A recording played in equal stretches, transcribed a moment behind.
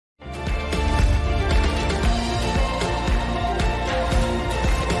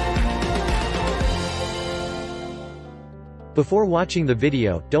Before watching the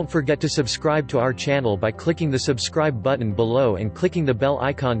video, don't forget to subscribe to our channel by clicking the subscribe button below and clicking the bell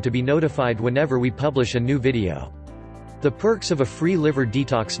icon to be notified whenever we publish a new video. The perks of a free liver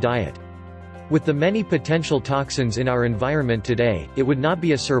detox diet. With the many potential toxins in our environment today, it would not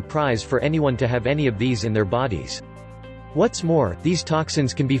be a surprise for anyone to have any of these in their bodies. What's more, these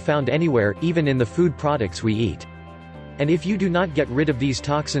toxins can be found anywhere, even in the food products we eat. And if you do not get rid of these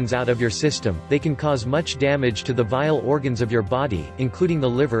toxins out of your system, they can cause much damage to the vital organs of your body, including the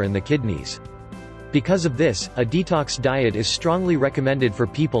liver and the kidneys. Because of this, a detox diet is strongly recommended for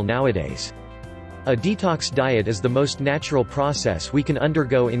people nowadays. A detox diet is the most natural process we can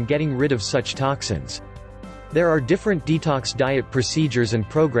undergo in getting rid of such toxins. There are different detox diet procedures and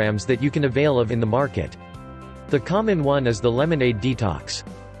programs that you can avail of in the market. The common one is the lemonade detox.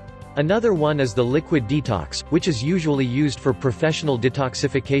 Another one is the liquid detox, which is usually used for professional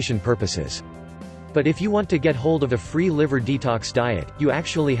detoxification purposes. But if you want to get hold of a free liver detox diet, you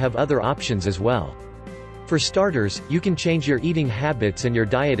actually have other options as well. For starters, you can change your eating habits and your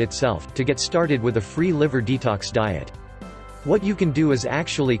diet itself, to get started with a free liver detox diet. What you can do is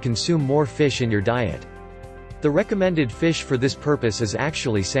actually consume more fish in your diet. The recommended fish for this purpose is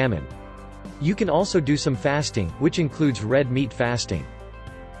actually salmon. You can also do some fasting, which includes red meat fasting.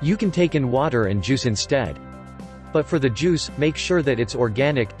 You can take in water and juice instead. But for the juice, make sure that it's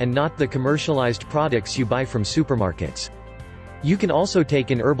organic, and not the commercialized products you buy from supermarkets. You can also take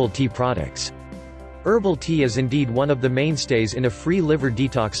in herbal tea products. Herbal tea is indeed one of the mainstays in a free liver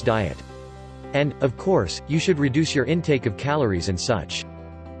detox diet. And, of course, you should reduce your intake of calories and such.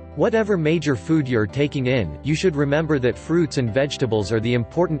 Whatever major food you're taking in, you should remember that fruits and vegetables are the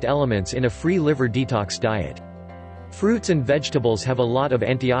important elements in a free liver detox diet. Fruits and vegetables have a lot of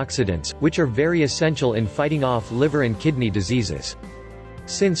antioxidants, which are very essential in fighting off liver and kidney diseases.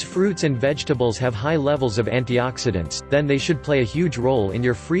 Since fruits and vegetables have high levels of antioxidants, then they should play a huge role in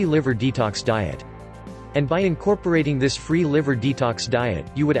your free liver detox diet. And by incorporating this free liver detox diet,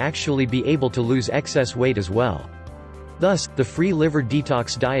 you would actually be able to lose excess weight as well. Thus, the free liver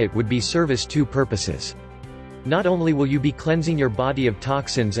detox diet would be service two purposes. Not only will you be cleansing your body of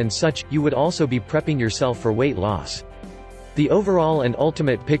toxins and such, you would also be prepping yourself for weight loss. The overall and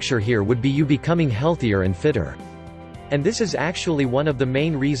ultimate picture here would be you becoming healthier and fitter. And this is actually one of the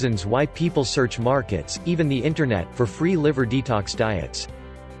main reasons why people search markets, even the internet, for free liver detox diets.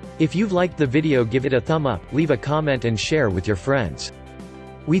 If you've liked the video, give it a thumb up, leave a comment and share with your friends.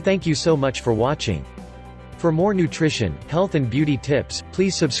 We thank you so much for watching. For more nutrition, health and beauty tips,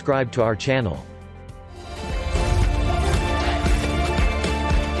 please subscribe to our channel.